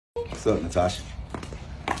What's up, Natasha?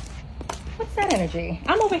 What's that energy?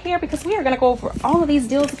 I'm over here because we are going to go over all of these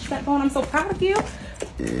deals that you got going. I'm so proud of you.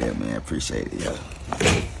 Yeah, man, appreciate it, yeah.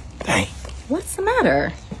 Dang. What's the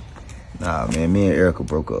matter? Nah, man, me and Erica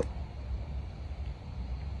broke up.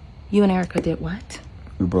 You and Erica did what?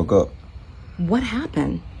 We broke up. What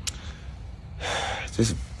happened? I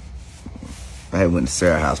had went to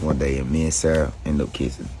Sarah's house one day, and me and Sarah ended up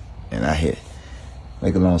kissing. And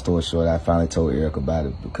make a long story short, I finally told Erica about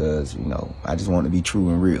it because, you know, I just wanted to be true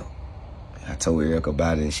and real. I told Erica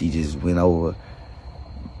about it, and she just went over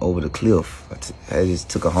the cliff. I just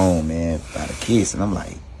took her home, man, by the kiss. And I'm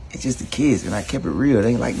like, it's just a kiss. And I kept it real. It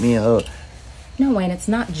ain't like me and her. No, Wayne, it's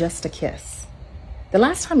not just a kiss. The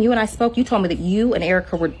last time you and I spoke, you told me that you and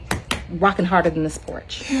Erica were rocking harder than this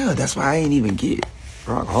porch. Yeah, that's why I ain't even get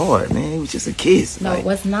rock hard, man. It was just a kiss. No, it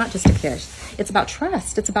was not just a kiss. It's about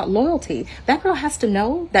trust. It's about loyalty. That girl has to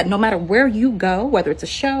know that no matter where you go, whether it's a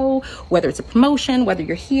show, whether it's a promotion, whether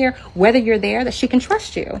you're here, whether you're there, that she can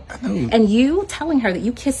trust you. I know. And you telling her that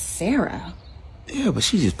you kissed Sarah. Yeah, but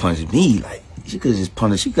she just punched me. Like, she could have just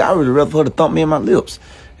punched. I would have rather her to thump me in my lips.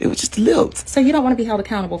 It was just the lips. So you don't want to be held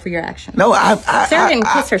accountable for your actions? No, Sarah didn't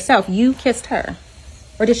kiss herself. You kissed her.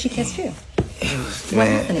 Or did she kiss you?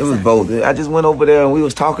 It was both. I just went over there and we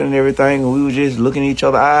was talking and everything, and we was just looking at each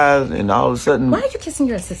other's eyes, and all of a sudden... Why are you kissing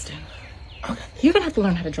your assistant? Okay. You're going to have to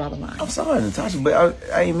learn how to draw the line. I'm sorry, Natasha, but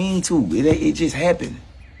I ain't mean to. It just happened.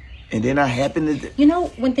 And then I happened to... You know,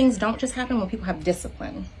 when things don't just happen, when people have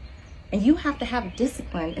discipline. And you have to have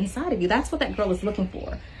discipline inside of you. That's what that girl is looking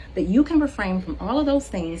for. That you can refrain from all of those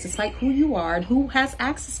things, despite who you are and who has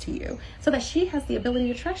access to you, so that she has the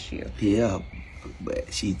ability to trust you. Yeah,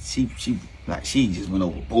 but she just went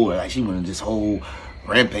overboard. Like, she went on this whole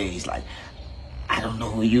rampage. Like, I don't know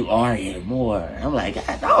who you are anymore. And I'm like,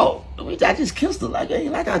 no, I just kissed her. Like,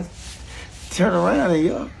 ain't like I turn around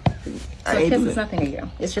and So a kiss is nothing to you.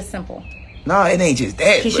 It's just simple. No, it ain't just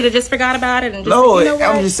that. She should have just forgot about it and just. No, you know what?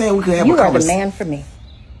 I'm just saying we could have a conversation. conversation. You are the man for me.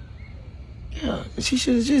 Yeah, she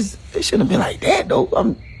should have just. It shouldn't have been like that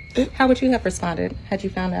though. How would you have responded had you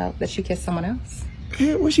found out that she kissed someone else?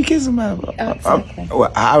 Yeah, what she kissing about? Exactly.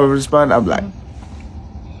 I would respond. I'm like,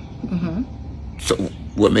 Mm-hmm. So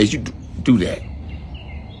what made you do that?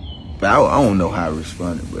 But I don't know how I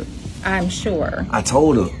responded, but I'm sure. I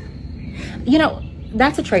told her. You know,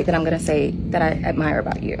 that's a trait that I'm going to say that I admire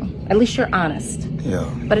about you. At least you're honest. Yeah.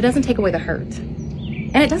 But it doesn't take away the hurt.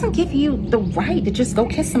 And it doesn't give you the right to just go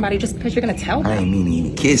kiss somebody just because you're going to tell them. I ain't mean to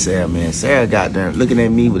even kiss Sarah, man. Sarah got there looking at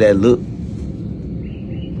me with that look.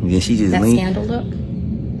 And then she just that leaned. Scandal look?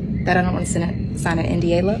 That I don't want to sign an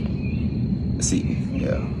NDA look? See,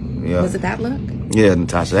 yeah. Was it that look? Yeah,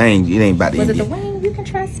 Natasha. It ain't about the Was NDA. it the Wayne, you can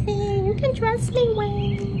trust me. You can trust me,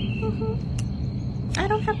 Wayne. I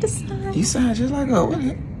don't have to sign. You sound just like her.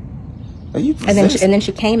 What? Are you and then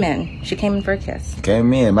she came in. She came in for a kiss.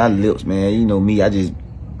 Came in, my lips, man. You know me. I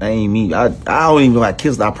ain't mean. I don't even know I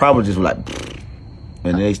kissed her. I probably just was like,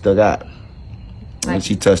 and they stuck out. Like, and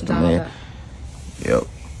she touched them, man. Yep.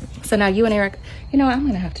 So now you and Eric, you know, I'm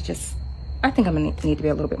gonna have to just. I think I'm gonna need to be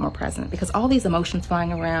a little bit more present because all these emotions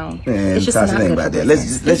flying around. Man, it's just Natasha, not ain't good about for that.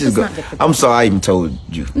 business. Let's just go. I'm sorry I even told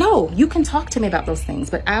you. No, you can talk to me about those things,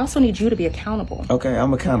 but I also need you to be accountable. Okay,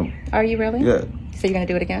 I'm accountable. Are you really? Yeah. So you're gonna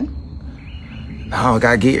do it again? No, I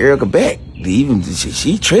gotta get Erica back. Even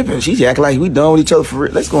she tripping. She acting like we done with each other for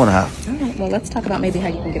real. Let's go in the house. All right. Well, let's talk about maybe how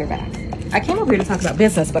you can get her back. I came over here to talk about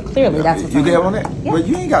business, but clearly that's what's you get on that. Yeah. Well,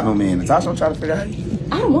 you ain't got no man, Natasha. I'm trying to figure out.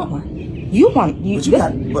 I don't want one. You want you? But you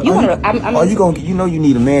got. Are you gonna? You know you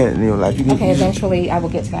need a man in your life. Okay, eventually I will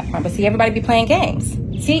get to that point. But see, everybody be playing games.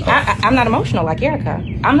 See, I'm not emotional like Erica.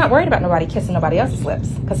 I'm not worried about nobody kissing nobody else's lips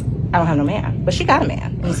because I don't have no man. But she got a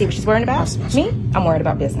man. And you see what she's worried about? Me? I'm worried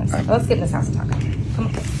about business. Right. Let's get in this house and talk. Come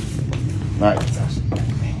on. All right, Natasha.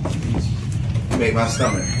 You make my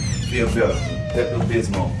stomach feel better.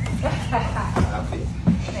 Pepto-Bismol.